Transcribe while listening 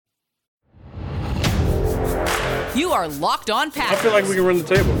You are Locked On Packers. I feel like we can run the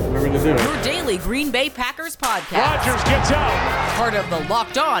table. We're going to do it. Your daily Green Bay Packers podcast. Rodgers gets out. Part of the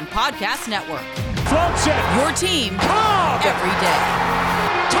Locked On Podcast Network. Floats it. Your team Cobb. every day.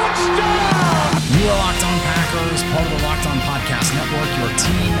 Touchdown. You are Locked On Packers, part of the Locked On Podcast Network, your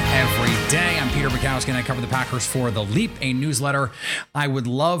team every day. I'm Peter Bukowski, and I cover the Packers for The Leap, a newsletter I would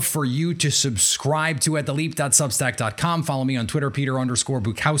love for you to subscribe to at theleap.substack.com. Follow me on Twitter,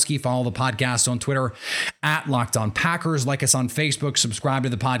 Peter_Bukowski. Follow the podcast on Twitter at Locked On Packers. Like us on Facebook. Subscribe to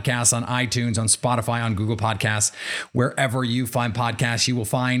the podcast on iTunes, on Spotify, on Google Podcasts. Wherever you find podcasts, you will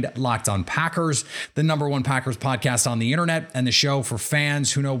find Locked On Packers, the #1 Packers podcast on the internet, and the show for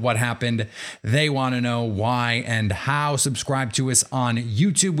fans who know what happened. They want to know why and how. Subscribe to us on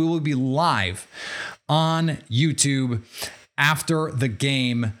YouTube. We will be live on YouTube after the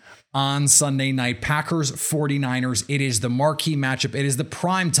game on Sunday night. Packers 49ers. It is the marquee matchup. It is the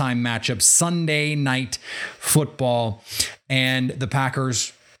primetime matchup, Sunday night football. And the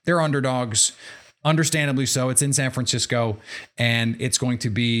Packers, they're underdogs. Understandably so. It's in San Francisco, and it's going to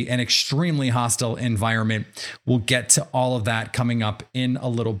be an extremely hostile environment. We'll get to all of that coming up in a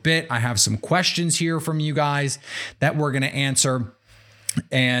little bit. I have some questions here from you guys that we're going to answer,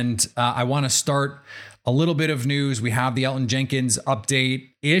 and I want to start a little bit of news. We have the Elgton Jenkins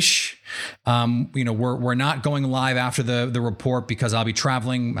update-ish. We're not going live after the report because I'll be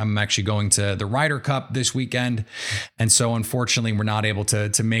traveling. I'm actually going to the Ryder Cup this weekend. And so unfortunately, we're not able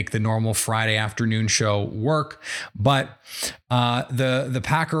to make the normal Friday afternoon show work. But the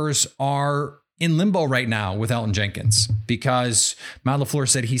Packers are in limbo right now with Elgton Jenkins because Matt LaFleur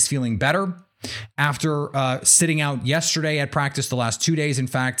said he's feeling better. After sitting out yesterday at practice, the last 2 days, in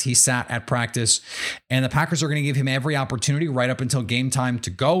fact, he sat at practice, and the Packers are going to give him every opportunity right up until game time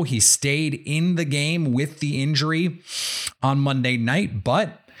to go. He stayed in the game with the injury on Monday night,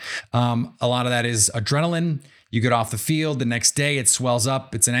 but a lot of that is adrenaline. You get off the field the next day, it swells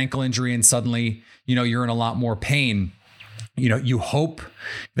up, it's an ankle injury, and suddenly, you're in a lot more pain. You hope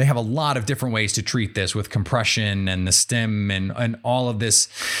they have a lot of different ways to treat this with compression and the stim and all of this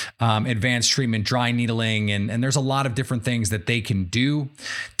advanced treatment, dry needling. And there's a lot of different things that they can do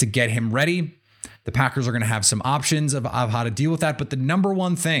to get him ready. The Packers are going to have some options of how to deal with that. But the number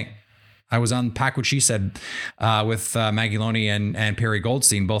one thing, I was on Pack What She Said with Maggie Loney and Perry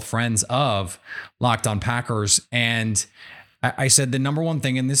Goldstein, both friends of Locked On Packers. And I said the number one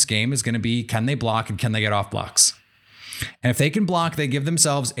thing in this game is going to be, can they block and can they get off blocks? And if they can block, they give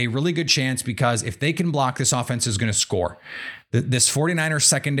themselves a really good chance because if they can block, this offense is going to score. This 49ers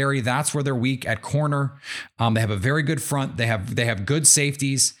secondary, that's where they're weak at corner. They have a very good front. They have good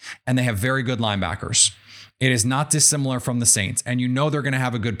safeties, and they have very good linebackers. It is not dissimilar from the Saints, and they're going to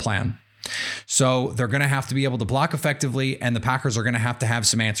have a good plan. So they're going to have to be able to block effectively, and the Packers are going to have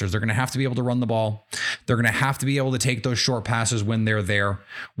some answers. They're going to have to be able to run the ball. They're going to have to be able to take those short passes when they're there.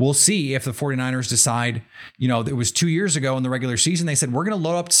 We'll see if the 49ers decide, it was 2 years ago in the regular season, they said, we're going to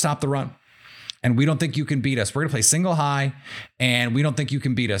load up to stop the run, and we don't think you can beat us. We're going to play single high, and we don't think you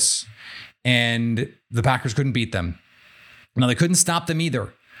can beat us. And the Packers couldn't beat them. Now, they couldn't stop them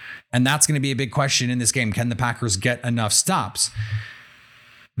either. And that's going to be a big question in this game. Can the Packers get enough stops?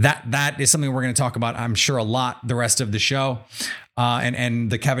 That is something we're going to talk about, I'm sure, a lot the rest of the show.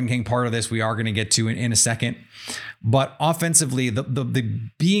 And the Kevin King part of this we are going to get to in a second. But offensively, the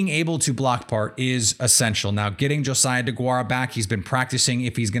being able to block part is essential. Now, getting Josiah DeGuara back, he's been practicing.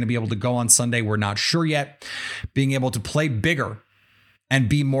 If he's going to be able to go on Sunday, we're not sure yet. Being able to play bigger and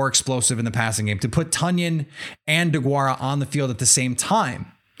be more explosive in the passing game, to put Tonyan and DeGuara on the field at the same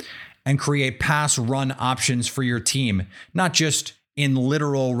time and create pass-run options for your team, not just in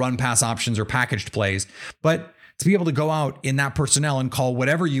literal run pass options or packaged plays, but to be able to go out in that personnel and call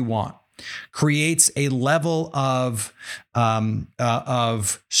whatever you want creates a level of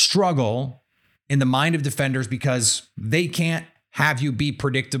struggle in the mind of defenders because they can't have you be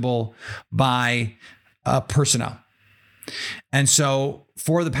predictable by personnel. And so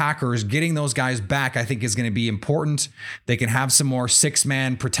for the Packers, getting those guys back, I think, is going to be important. They can have some more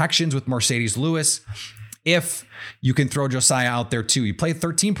 6-man protections with Mercedes Lewis. If you can throw Josiah out there too. You play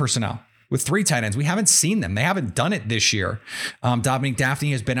 13 personnel with 3 tight ends. We haven't seen them. They haven't done it this year. Dominique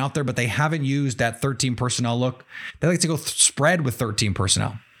Daphne has been out there, but they haven't used that 13 personnel look. They like to go spread with 13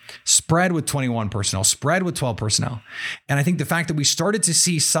 personnel, spread with 21 personnel, spread with 12 personnel. And I think the fact that we started to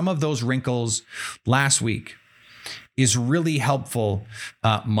see some of those wrinkles last week is really helpful.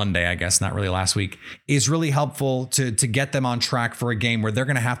 Monday, I guess, not really last week, is really helpful to get them on track for a game where they're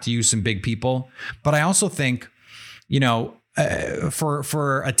going to have to use some big people. But I also think,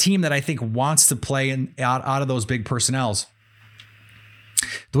 for a team that I think wants to play out of those big personnels,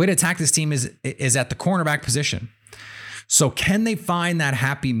 the way to attack this team is at the cornerback position. So can they find that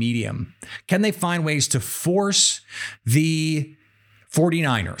happy medium? Can they find ways to force the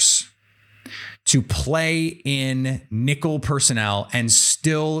 49ers to play in nickel personnel and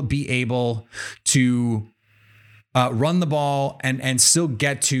still be able to run the ball and still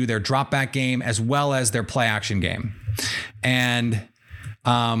get to their drop back game as well as their play action game? And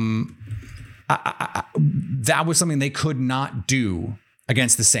that was something they could not do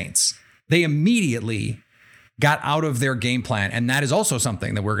against the Saints. They immediately got out of their game plan. And that is also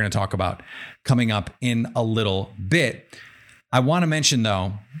something that we're going to talk about coming up in a little bit. I want to mention,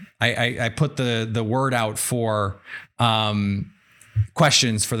 though, I put the word out for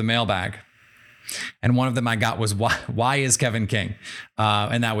questions for the mailbag. And one of them I got was, why is Kevin King?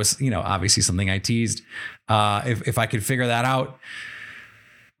 And that was, obviously something I teased if I could figure that out.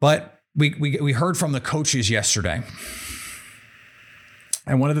 But we heard from the coaches yesterday.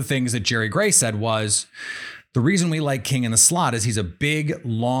 And one of the things that Jerry Gray said was, the reason we like King in the slot is he's a big,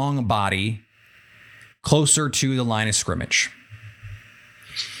 long body closer to the line of scrimmage.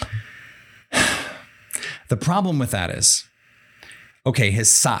 The problem with that is, okay,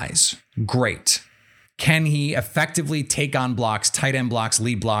 his size, great. Can he effectively take on blocks, tight end blocks,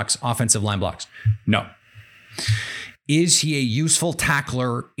 lead blocks, offensive line blocks? No. Is he a useful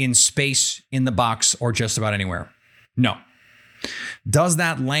tackler in space, in the box, or just about anywhere? No. Does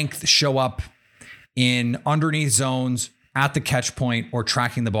that length show up in underneath zones, at the catch point, or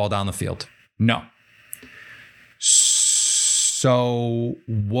tracking the ball down the field? No. So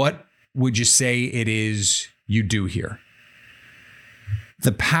what would you say it is you do here?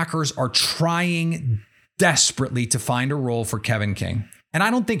 The Packers are trying desperately to find a role for Kevin King. And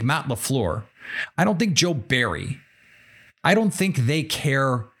I don't think Matt LaFleur, I don't think Joe Barry, I don't think they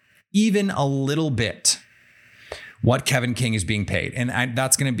care even a little bit what Kevin King is being paid. And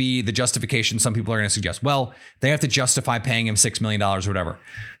that's going to be the justification some people are going to suggest. Well, they have to justify paying him $6 million or whatever.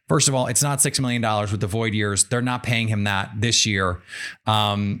 First of all, it's not $6 million with the void years. They're not paying him that this year.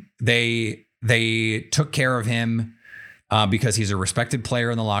 They took care of him because he's a respected player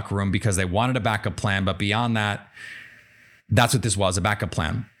in the locker room, because they wanted a backup plan. But beyond that, that's what this was, a backup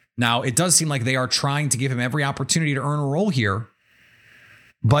plan. Now, it does seem like they are trying to give him every opportunity to earn a role here.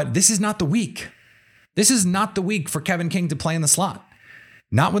 But this is not the week. This is not the week for Kevin King to play in the slot.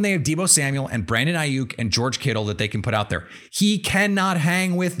 Not when they have Deebo Samuel and Brandon Ayuk and George Kittle that they can put out there. He cannot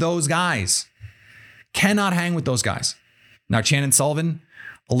hang with those guys. Cannot hang with those guys. Now, Chandon Sullivan,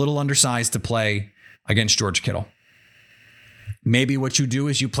 a little undersized to play against George Kittle. Maybe what you do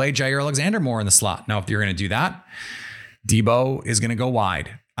is you play Jair Alexander more in the slot. Now, if you're going to do that, Deebo is going to go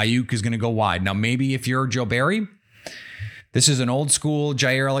wide. Ayuk is going to go wide. Now, maybe if you're Joe Barry, this is an old school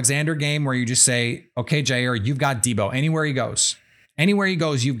Jair Alexander game where you just say, okay, Jair, you've got Deebo. Anywhere he goes,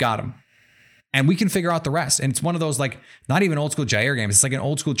 you've got him. And we can figure out the rest. And it's one of those, like, not even old school Jair games. It's like an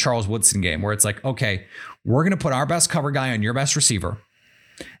old school Charles Woodson game where it's like, okay, we're going to put our best cover guy on your best receiver.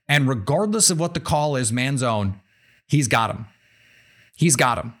 And regardless of what the call is, man zone, he's got him. He's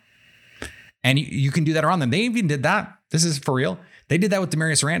got him. And you can do that around them. They even did that. This is for real. They did that with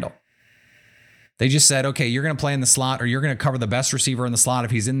Demarius Randall. They just said, okay, you're going to play in the slot, or you're going to cover the best receiver in the slot if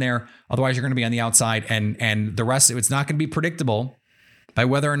he's in there. Otherwise, you're going to be on the outside. And the rest, it's not going to be predictable by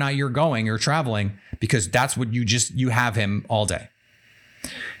whether or not you're going or traveling, because that's what you have him all day.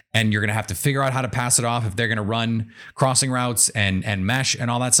 And you're going to have to figure out how to pass it off. If they're going to run crossing routes and mesh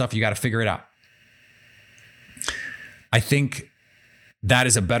and all that stuff, you got to figure it out. I think that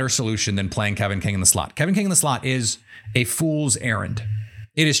is a better solution than playing Kevin King in the slot. Kevin King in the slot is a fool's errand.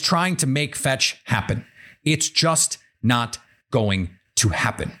 It is trying to make fetch happen. It's just not going to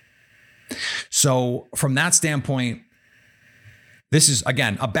happen. So from that standpoint, this is,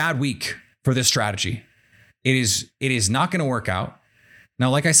 again, a bad week for this strategy. It is not going to work out.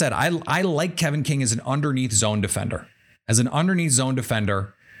 Now, like I said, I like Kevin King as an underneath zone defender. As an underneath zone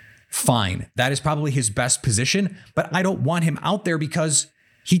defender, fine. That is probably his best position, but I don't want him out there because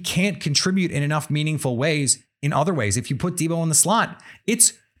he can't contribute in enough meaningful ways in other ways. If you put Deebo in the slot,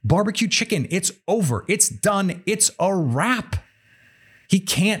 it's barbecue chicken. It's over. It's done. It's a wrap. He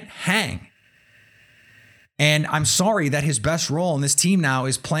can't hang. And I'm sorry that his best role in this team now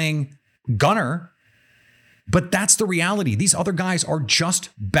is playing gunner, but that's the reality. These other guys are just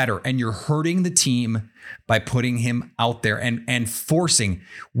better, and you're hurting the team by putting him out there and forcing,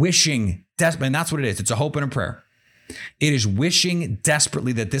 wishing, desperately, and that's what it is. It's a hope and a prayer. It is wishing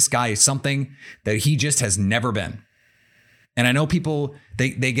desperately that this guy is something that he just has never been. And I know people, they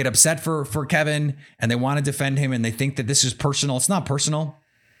get upset for Kevin and they want to defend him and they think that this is personal. It's not personal.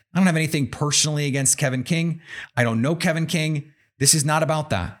 I don't have anything personally against Kevin King. I don't know Kevin King. This is not about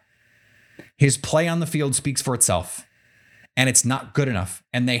that. His play on the field speaks for itself. and it's not good enough.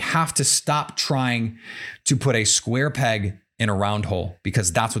 And they have to stop trying to put a square peg in a round hole,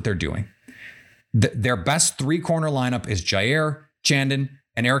 because that's what they're doing. Their best 3-corner lineup is Jair, Chandon,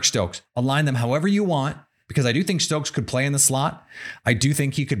 and Eric Stokes. Align them however you want, because I do think Stokes could play in the slot. I do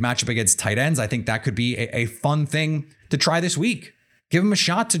think he could match up against tight ends. I think that could be a fun thing to try this week. Give him a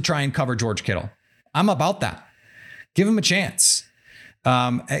shot to try and cover George Kittle. I'm about that. Give him a chance,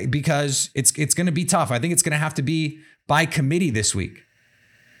 because it's going to be tough. I think it's going to have to be by committee this week,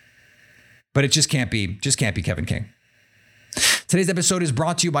 but it just can't be Kevin King. Today's episode is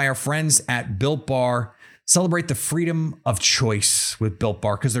brought to you by our friends at Built Bar. Celebrate the freedom of choice with Built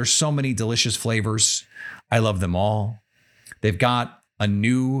Bar, because there's so many delicious flavors. I love them all. They've got a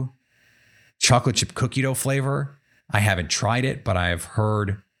new chocolate chip cookie dough flavor. I haven't tried it, but I have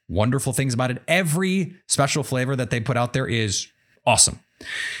heard wonderful things about it. Every special flavor that they put out there is awesome.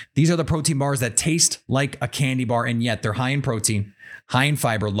 These are the protein bars that taste like a candy bar, and yet they're high in protein, high in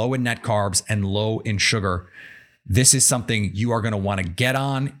fiber, low in net carbs, and low in sugar. This is something you are going to want to get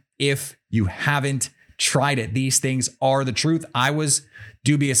on if you haven't tried it. These things are the truth. I was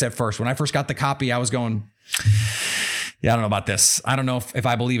dubious at first. When I first got the copy, I was going, yeah, I don't know about this. I don't know if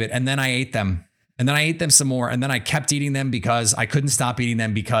I believe it. And then I ate them. And then I ate them some more. And then I kept eating them because I couldn't stop eating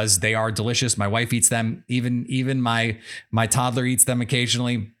them, because they are delicious. My wife eats them. Even my toddler eats them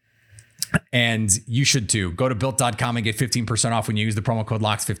occasionally. And you should too. Go to built.com and get 15% off when you use the promo code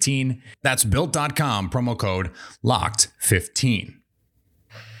LOCKED15. That's built.com, promo code LOCKED15.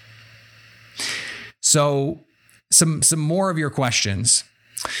 So some more of your questions.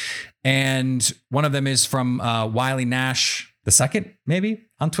 And one of them is from Wiley Nash II, maybe,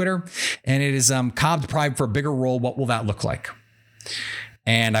 on Twitter. And it is Cobb deprived for a bigger role. What will that look like?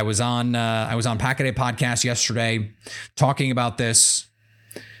 And I was on Pack-A-Day podcast yesterday talking about this.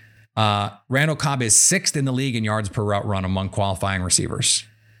 Randall Cobb is 6th in the league in yards per route run among qualifying receivers.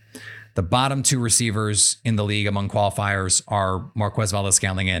 The bottom 2 receivers in the league among qualifiers are Marquez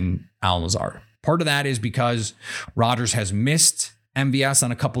Valdes-Scantling and Allen Lazard. Part of that is because Rodgers has missed MVS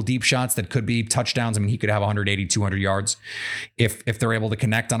on a couple deep shots that could be touchdowns. I mean, he could have 180, 200 yards if they're able to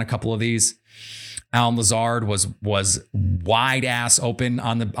connect on a couple of these. Allen Lazard was wide ass open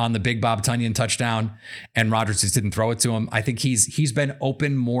on the Big Bob Tunyon touchdown, and Rodgers just didn't throw it to him. I think he's been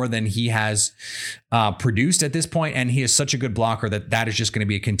open more than he has produced at this point, and he is such a good blocker that is just going to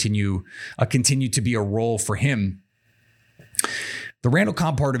be continue to be a role for him. The Randall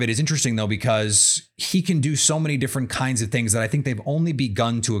Cobb part of it is interesting, though, because he can do so many different kinds of things that I think they've only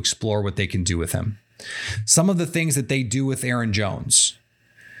begun to explore what they can do with him. Some of the things that they do with Aaron Jones,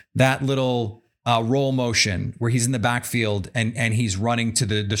 that little roll motion where he's in the backfield and he's running to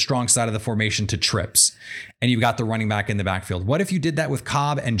the strong side of the formation to trips, and you've got the running back in the backfield. What if you did that with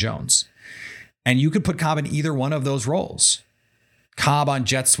Cobb and Jones? And you could put Cobb in either one of those roles. Cobb on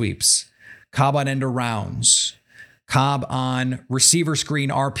jet sweeps, Cobb on end arounds, Cobb on receiver screen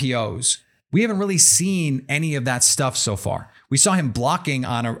RPOs. We haven't really seen any of that stuff so far. We saw him blocking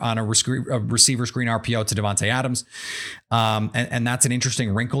on a receiver screen RPO to Devontae Adams. And that's an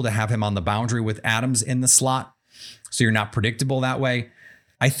interesting wrinkle to have him on the boundary with Adams in the slot. So you're not predictable that way.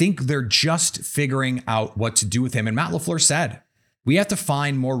 I think they're just figuring out what to do with him. And Matt LaFleur said, we have to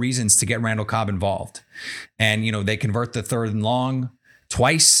find more reasons to get Randall Cobb involved. And, they convert the 3rd and long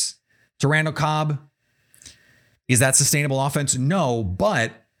twice to Randall Cobb. Is that sustainable offense? No,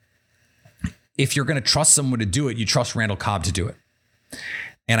 but if you're going to trust someone to do it, you trust Randall Cobb to do it.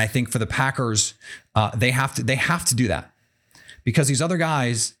 And I think for the Packers, they have to do that, because these other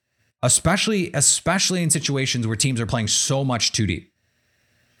guys, especially in situations where teams are playing so much too deep,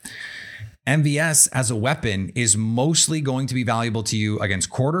 MVS as a weapon is mostly going to be valuable to you against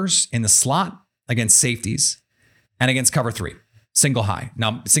quarters in the slot, against safeties, and against cover 3, single high.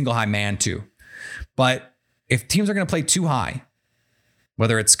 Now, single high man too. But if teams are going to play too high,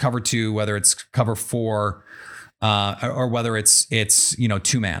 whether it's cover 2, whether it's cover 4, or whether it's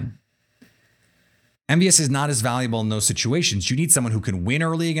 2-man, MVS is not as valuable in those situations. You need someone who can win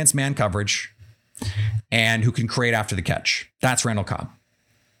early against man coverage and who can create after the catch. That's Randall Cobb.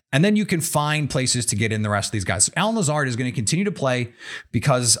 And then you can find places to get in the rest of these guys. So Allen Lazard is going to continue to play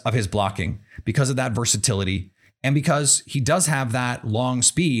because of his blocking, because of that versatility, and because he does have that long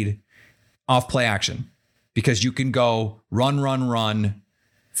speed off play action. Because you can go run,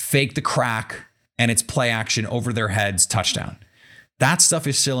 fake the crack, and it's play action over their heads, touchdown. That stuff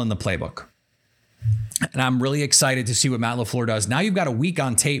is still in the playbook. And I'm really excited to see what Matt LaFleur does. Now you've got a week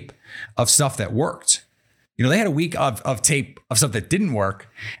on tape of stuff that worked. They had a week of tape of stuff that didn't work.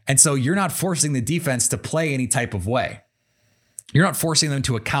 And so you're not forcing the defense to play any type of way. You're not forcing them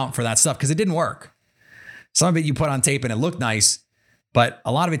to account for that stuff because it didn't work. Some of it you put on tape and it looked nice, but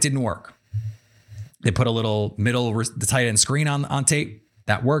a lot of it didn't work. They put a little the tight end screen on tape.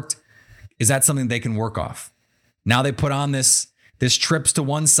 That worked. Is that something they can work off? Now they put on this trips to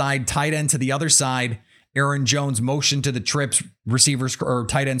one side, tight end to the other side, Aaron Jones motion to the trips, receivers or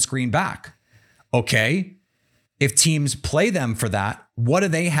tight end screen back. Okay. If teams play them for that, what do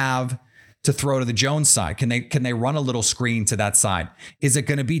they have to throw to the Jones side? Can they run a little screen to that side? Is it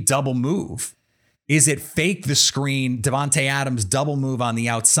going to be double move? Is it fake the screen, Davante Adams double move on the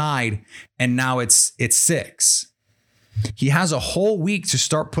outside, and now it's 6? He has a whole week to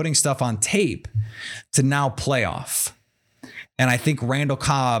start putting stuff on tape to now play off. And I think Randall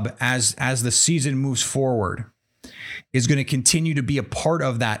Cobb, as the season moves forward, is going to continue to be a part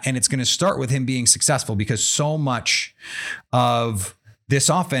of that. And it's going to start with him being successful, because so much of this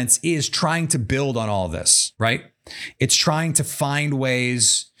offense is trying to build on all of this, right? It's trying to find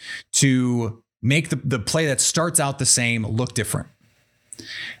ways to make the play that starts out the same look different.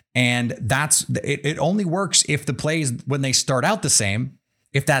 And it only works if the plays, when they start out the same,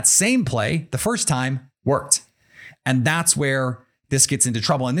 if that same play the first time worked. And that's where this gets into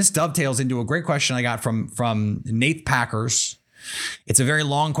trouble. And this dovetails into a great question I got from Nate Packers. It's a very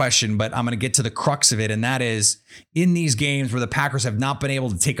long question, but I'm going to get to the crux of it. And that is, in these games where the Packers have not been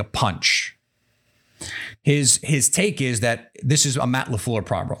able to take a punch, his take is that this is a Matt LaFleur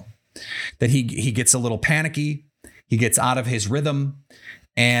problem, that he gets a little panicky, he gets out of his rhythm,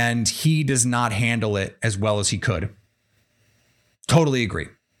 and he does not handle it as well as he could. Totally agree.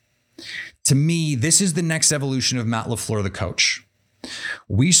 To me, this is the next evolution of Matt LaFleur, the coach.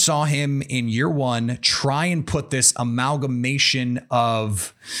 We saw him in year one try and put this amalgamation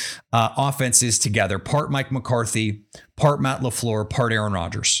of offenses together, part Mike McCarthy, part Matt LaFleur, part Aaron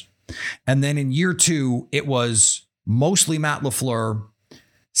Rodgers. And then in year two, it was mostly Matt LaFleur,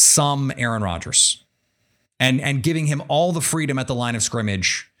 some Aaron Rodgers, and giving him all the freedom at the line of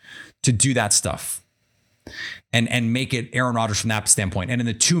scrimmage to do that stuff and make it Aaron Rodgers from that standpoint. And in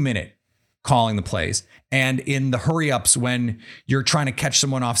the 2-minute, calling the plays, and in the hurry ups when you're trying to catch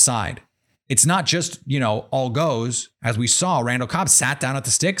someone offside. It's not just, all goes. As we saw, Randall Cobb sat down at the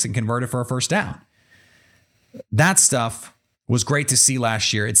sticks and converted for a first down. That stuff was great to see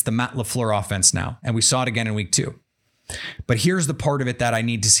last year. It's the Matt LaFleur offense now, and we saw it again in week 2. But here's the part of it that I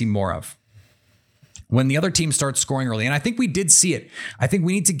need to see more of. When the other team starts scoring early, and I think we did see it, I think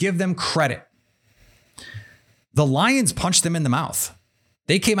we need to give them credit. The Lions punched them in the mouth.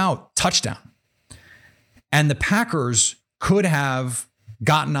 They came out touchdown. And the Packers could have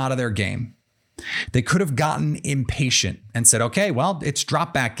gotten out of their game. They could have gotten impatient and said, okay, well, it's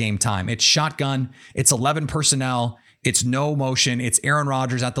drop back game time. It's shotgun. It's 11 personnel. It's no motion. It's Aaron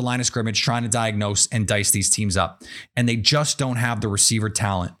Rodgers at the line of scrimmage trying to diagnose and dice these teams up. And they just don't have the receiver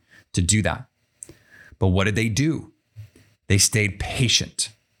talent to do that. But what did they do? They stayed patient.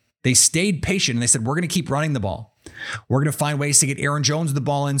 They stayed patient and they said, we're going to keep running the ball. We're going to find ways to get Aaron Jones the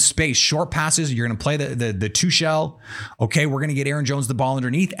ball in space, short passes. You're going to play the 2-shell. Okay, we're going to get Aaron Jones the ball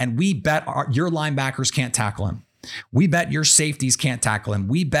underneath, and we bet your linebackers can't tackle him. We bet your safeties can't tackle him.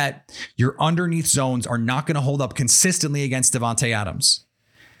 We bet your underneath zones are not going to hold up consistently against Davante Adams.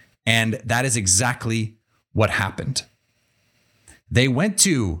 And that is exactly what happened. They went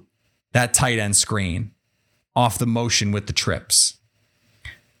to that tight end screen off the motion with the trips.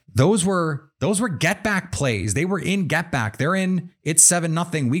 Those were get back plays. They were in get back. They're in, it's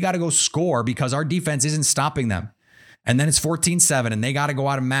 7-0. We got to go score because our defense isn't stopping them. And then it's 14-7 and they got to go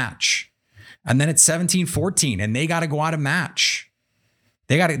out and match. And then it's 17-14 and they got to go out and match.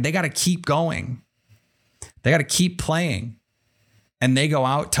 They got to keep going. They got to keep playing. And they go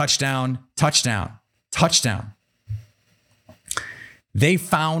out, touchdown, touchdown, touchdown. They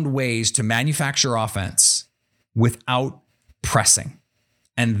found ways to manufacture offense without pressing.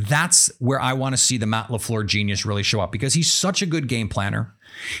 And that's where I want to see the Matt LaFleur genius really show up, because he's such a good game planner.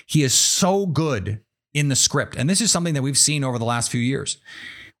 He is so good in the script. And this is something that we've seen over the last few years.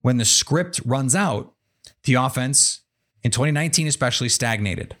 When the script runs out, the offense in 2019 especially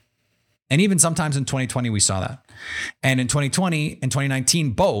stagnated. And even sometimes in 2020, we saw that. And in 2020 and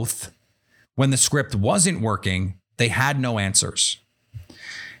 2019, both, when the script wasn't working, they had no answers.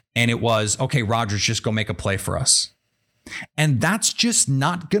 And it was, okay, Rodgers, just go make a play for us. And that's just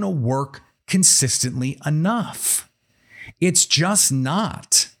not going to work consistently enough. It's just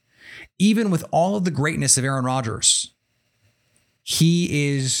not. Even with all of the greatness of Aaron Rodgers,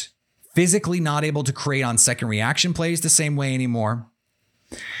 he is physically not able to create on second reaction plays the same way anymore.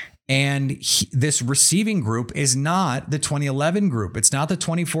 And this receiving group is not the 2011 group. It's not the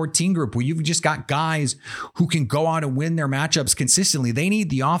 2014 group where you've just got guys who can go out and win their matchups consistently. They need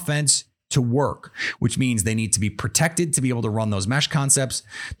the offense to work, which means they need to be protected to be able to run those mesh concepts,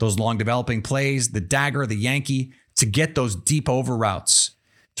 those long developing plays, the dagger, the Yankee, to get those deep over routes,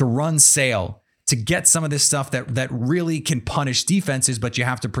 to run sail, to get some of this stuff that really can punish defenses, but you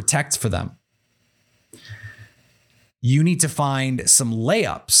have to protect for them. You need to find some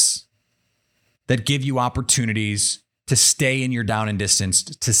layups that give you opportunities to stay in your down and distance,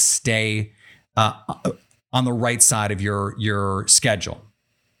 to stay on the right side of your schedule.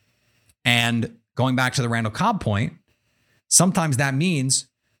 And going back to the Randall Cobb point, sometimes that means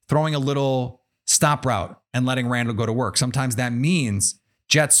throwing a little stop route and letting Randall go to work. Sometimes that means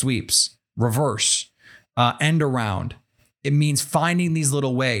jet sweeps, reverse, end around. It means finding these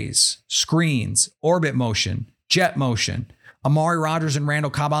little ways, screens, orbit motion, jet motion, Amari Rodgers and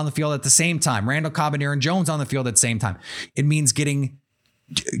Randall Cobb on the field at the same time, Randall Cobb and Aaron Jones on the field at the same time. It means getting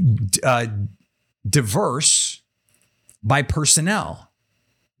diverse by personnel,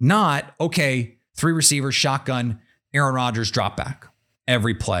 not, okay, 3 receivers, shotgun, Aaron Rodgers drop back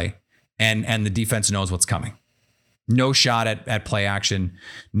every play, and the defense knows what's coming. No shot at play action,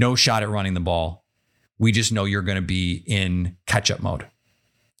 no shot at running the ball. We just know you're going to be in catch-up mode.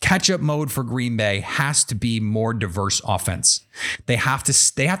 Catch-up mode for Green Bay has to be more diverse offense. They have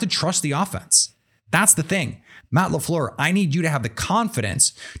to trust the offense. That's the thing. Matt LaFleur, I need you to have the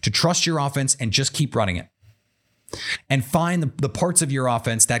confidence to trust your offense and just keep running it. And find the parts of your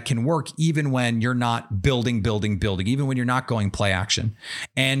offense that can work even when you're not building, even when you're not going play action.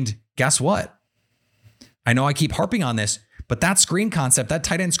 And guess what? I know I keep harping on this, but that screen concept, that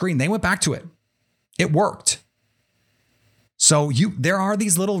tight end screen, they went back to it. It worked. So there are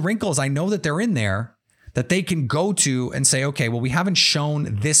these little wrinkles. I know that they're in there that they can go to and say, okay, well, we haven't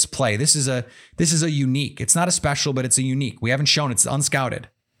shown this play. This is a unique. It's not a special, but it's a unique. We haven't shown it's unscouted.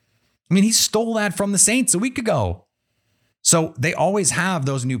 I mean, he stole that from the Saints a week ago. So they always have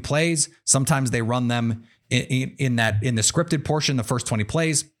those new plays. Sometimes they run them in the scripted portion, the first 20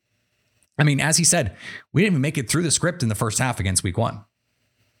 plays. I mean, as he said, we didn't even make it through the script in the first half against week 1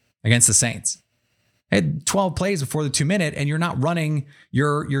 against the Saints. Had 12 plays before the 2-minute, and you're not running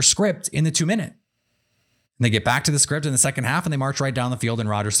your script in the 2-minute. And they get back to the script in the second half, and they march right down the field, and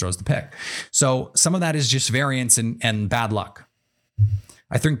Rodgers throws the pick. So some of that is just variance and bad luck.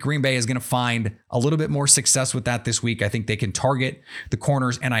 I think Green Bay is going to find a little bit more success with that this week. I think they can target the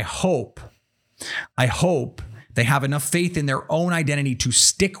corners, and I hope they have enough faith in their own identity to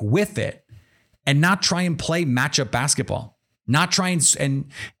stick with it and not try and play matchup basketball. Not try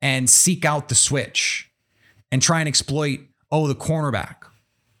and seek out the switch and try and exploit, the cornerback.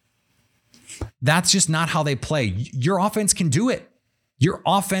 That's just not how they play. Your offense can do it. Your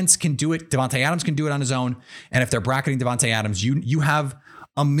offense can do it. Devontae Adams can do it on his own. And if they're bracketing Devontae Adams, you have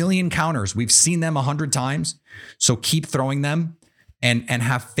a million counters. We've seen them 100 times. So keep throwing them and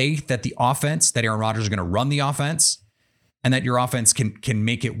have faith that the offense, that Aaron Rodgers is going to run the offense and that your offense can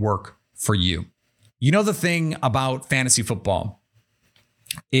make it work for you. You know, the thing about fantasy football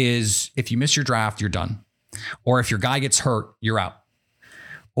is if you miss your draft, you're done. Or if your guy gets hurt, you're out.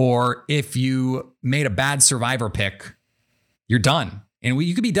 Or if you made a bad survivor pick, you're done. And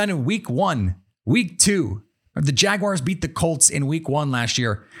you could be done in week 1, week 2. If the Jaguars beat the Colts in week 1 last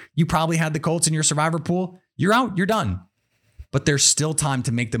year, you probably had the Colts in your survivor pool. You're out, you're done. But there's still time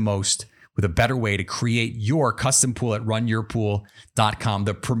to make the most with a better way to create your custom pool at runyourpool.com,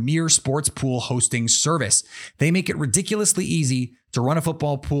 the premier sports pool hosting service. They make it ridiculously easy to run a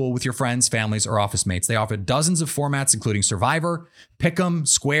football pool with your friends, families, or office mates. They offer dozens of formats, including Survivor, Pick'em,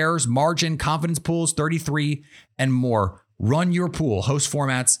 Squares, Margin, Confidence Pools, 33, and more. Run Your Pool hosts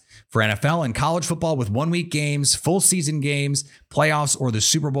formats for NFL and college football with 1-week games, full season games, playoffs, or the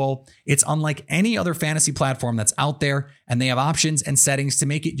Super Bowl. It's unlike any other fantasy platform that's out there, and they have options and settings to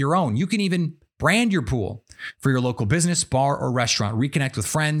make it your own. You can even brand your pool for your local business, bar, or restaurant. Reconnect with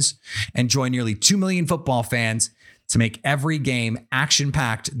friends and join nearly 2 million football fans to make every game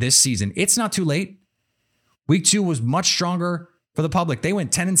action-packed this season. It's not too late. Week 2 was much stronger for the public. They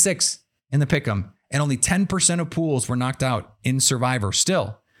went 10-6 in the Pick'em. And only 10% of pools were knocked out in Survivor.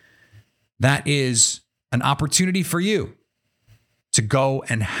 Still, that is an opportunity for you to go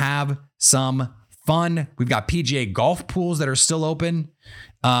and have some fun. We've got PGA golf pools that are still open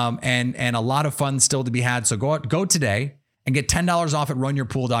and a lot of fun still to be had. So go today and get $10 off at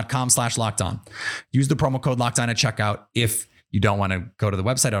runyourpool.com/lockedon. Use the promo code LOCKEDON at checkout. If you don't want to go to the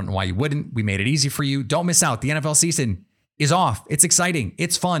website, I don't know why you wouldn't. We made it easy for you. Don't miss out. The NFL season is off. It's exciting.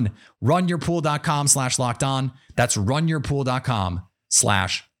 It's fun. Runyourpool.com/lockedon. That's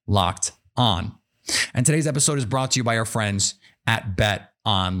runyourpool.com/lockedon. And today's episode is brought to you by our friends at Bet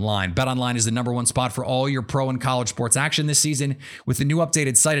BetOnline. BetOnline is the number one spot for all your pro and college sports action this season. With the new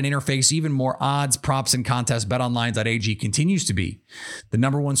updated site and interface, even more odds, props, and contests, BetOnline.ag continues to be the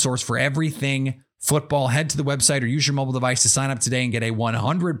number one source for everything football. Head to the website or use your mobile device to sign up today and get a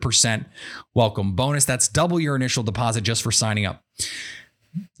 100% welcome bonus. That's double your initial deposit just for signing up.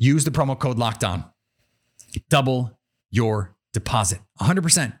 Use the promo code LOCKEDON. Double your deposit.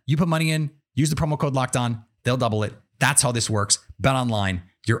 100%. You put money in, use the promo code LOCKEDON, they'll double it. That's how this works. BetOnline,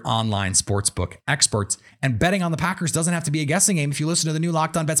 your online sportsbook experts. And betting on the Packers doesn't have to be a guessing game if you listen to the new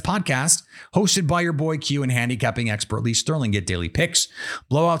Locked On Bets podcast, hosted by your boy Q and handicapping expert Lee Sterling. Get daily picks,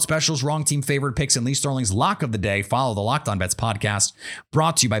 blowout specials, wrong team favorite picks, and Lee Sterling's lock of the day. Follow the Locked On Bets podcast,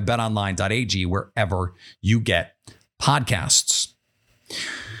 brought to you by betonline.ag, wherever you get podcasts.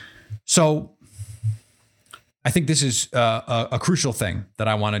 So I think this is a crucial thing that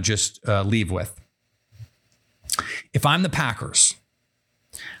I want to just leave with. If I'm the Packers,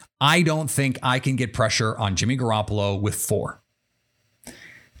 I don't think I can get pressure on Jimmy Garoppolo with 4.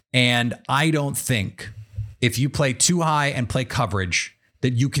 And I don't think if you play too high and play coverage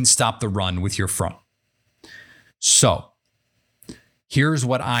that you can stop the run with your front. So here's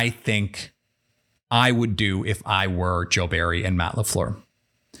what I think I would do if I were Joe Barry and Matt LaFleur.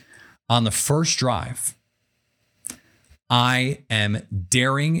 On the first drive, I am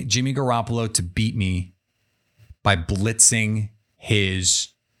daring Jimmy Garoppolo to beat me by blitzing his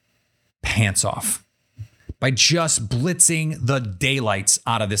pants off, by just blitzing the daylights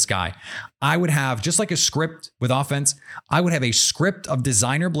out of this guy. I would have, just like a script with offense, I would have a script of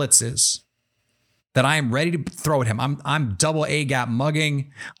designer blitzes that I am ready to throw at him. I'm double A gap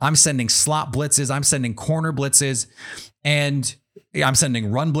mugging. I'm sending slot blitzes. I'm sending corner blitzes, and I'm sending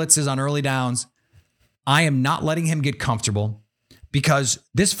run blitzes on early downs. I am not letting him get comfortable because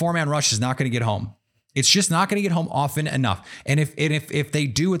this 4-man rush is not going to get home. It's just not going to get home often enough. And if they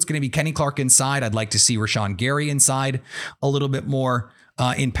do, it's going to be Kenny Clark inside. I'd like to see Rashawn Gary inside a little bit more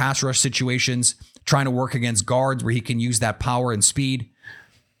in pass rush situations, trying to work against guards where he can use that power and speed.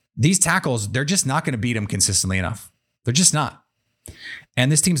 These tackles, they're just not going to beat him consistently enough. They're just not.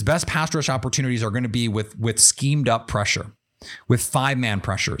 And this team's best pass rush opportunities are going to be with schemed up pressure, with 5-man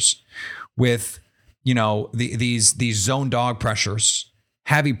pressures, with these zone dog pressures,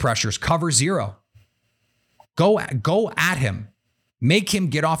 heavy pressures, cover 0. Go at him. Make him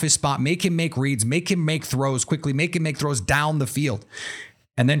get off his spot. Make him make reads. Make him make throws quickly. Make him make throws down the field.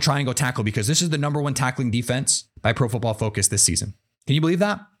 And then try and go tackle, because this is the number one tackling defense by Pro Football Focus this season. Can you believe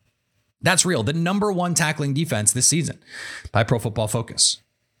that? That's real. The number one tackling defense this season by Pro Football Focus.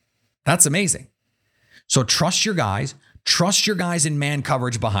 That's amazing. So trust your guys. Trust your guys in man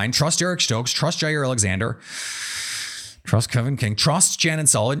coverage behind. Trust Eric Stokes. Trust Jair Alexander. Trust Kevin King. Trust Shannon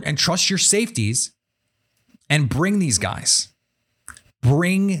Sullivan. And trust your safeties. And bring these guys.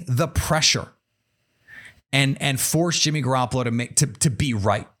 Bring the pressure. And force Jimmy Garoppolo to be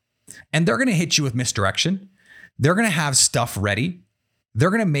right. And they're going to hit you with misdirection. They're going to have stuff ready. They're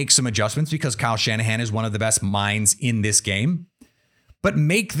going to make some adjustments because Kyle Shanahan is one of the best minds in this game. But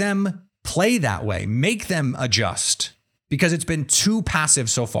make them play that way. Make them adjust, because it's been too passive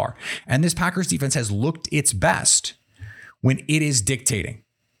so far. And this Packers defense has looked its best when it is dictating.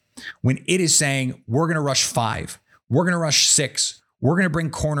 When it is saying, we're going to rush 5, we're going to rush 6, we're going to bring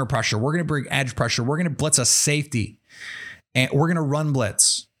corner pressure, we're going to bring edge pressure, we're going to blitz a safety, and we're going to run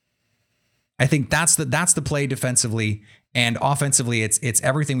blitz. I think that's the play defensively. And offensively, it's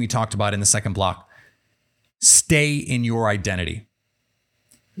everything we talked about in the second block. Stay in your identity.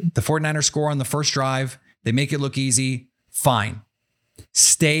 The 49ers score on the first drive. They make it look easy. Fine.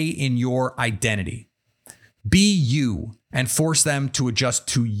 Stay in your identity. Be you and force them to adjust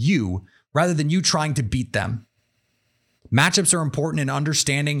to you rather than you trying to beat them. Matchups are important in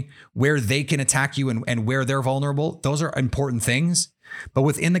understanding where they can attack you and where they're vulnerable. Those are important things, but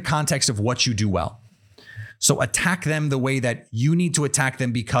within the context of what you do well. So attack them the way that you need to attack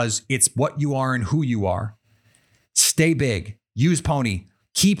them, because it's what you are and who you are. Stay big. Use pony.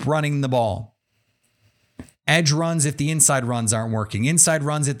 Keep running the ball. Edge runs if the inside runs aren't working. Inside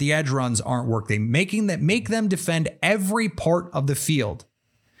runs if the edge runs aren't working. Make them defend every part of the field.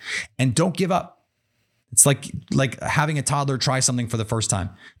 And don't give up. It's like having a toddler try something for the first time.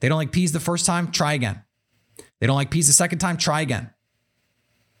 They don't like peas the first time, try again. They don't like peas the second time, try again.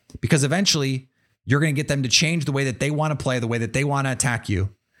 Because eventually you're going to get them to change the way that they want to play, the way that they want to attack you.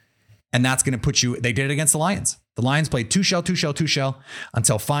 And that's going to put you, they did it against the Lions. The Lions played two shell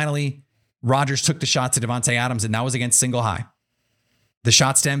until finally Rodgers took the shot to Devontae Adams, and that was against single high. The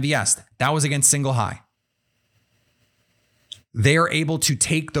shots to MVS, that was against single high. They are able to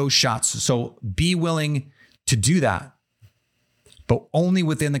take those shots. So be willing to do that. but only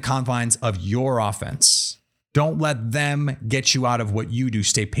within the confines of your offense. Don't let them get you out of what you do.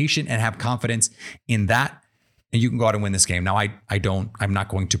 Stay patient and have confidence in that, and you can go out and win this game. Now, I'm not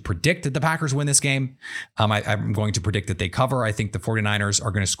going to predict that the Packers win this game. I'm going to predict that they cover. I think the 49ers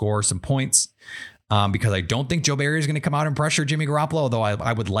are going to score some points because I don't think Joe Barry is going to come out and pressure Jimmy Garoppolo, although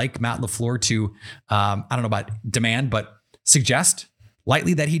I would like Matt LaFleur to, I don't know about demand, but suggest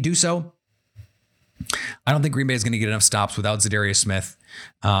lightly that he do so. I don't think Green Bay is going to get enough stops without Zadarius Smith.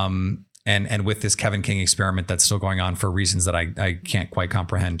 And with this Kevin King experiment that's still going on for reasons that I can't quite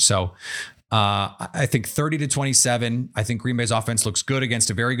comprehend. So I think 30-27. I think Green Bay's offense looks good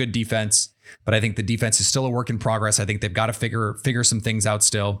against a very good defense, but I think the defense is still a work in progress. I think they've got to figure some things out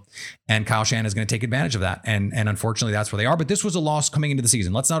still, and Kyle Shanahan is going to take advantage of that. And unfortunately, that's where they are. But this was a loss coming into the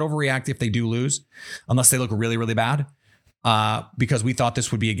season. Let's not overreact if they do lose, unless they look really, really bad. Because we thought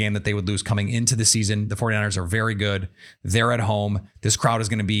this would be a game that they would lose coming into the season. The 49ers are very good. They're at home. This crowd is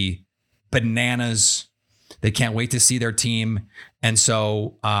going to be bananas. They can't wait to see their team. And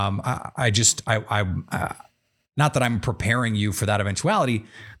so not that I'm preparing you for that eventuality,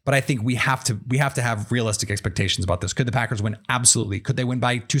 but I think we have to have realistic expectations about this. Could the Packers win? Absolutely. Could they win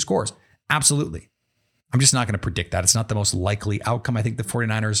by 2 scores? Absolutely. I'm just not going to predict that. It's not the most likely outcome. I think the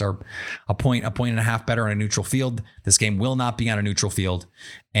 49ers are a point and a half better on a neutral field. This game will not be on a neutral field.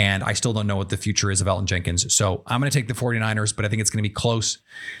 And I still don't know what the future is of Elgton Jenkins. So I'm going to take the 49ers, but I think it's going to be close.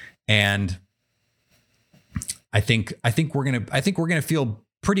 And I think we're going to feel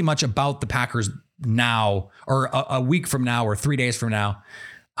pretty much about the Packers now, or a week from now, or 3 days from now,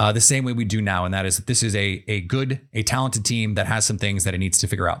 the same way we do now. And that is that this is a talented team that has some things that it needs to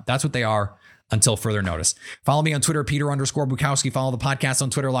figure out. That's what they are. Until further notice. Follow me on Twitter, Peter_Bukowski. Follow the podcast on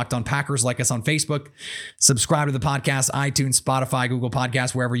Twitter, Locked On Packers. Like us on Facebook. Subscribe to the podcast, iTunes, Spotify, Google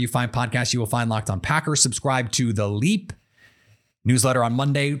Podcasts. Wherever you find podcasts, you will find Locked On Packers. Subscribe to The Leap newsletter on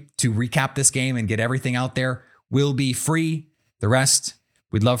Monday to recap this game and get everything out there. Will be free. The rest,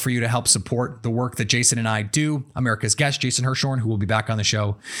 we'd love for you to help support the work that Jason and I do. America's guest, Jason Hirschhorn, who will be back on the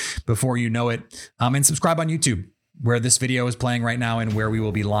show before you know it. And subscribe on YouTube, where this video is playing right now and where we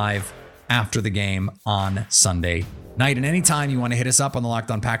will be live after the game on Sunday night. And anytime you want to hit us up on the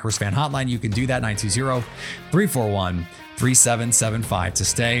Locked On Packers fan hotline, you can do that, 920-341-3775, to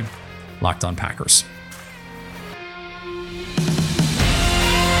stay Locked On Packers.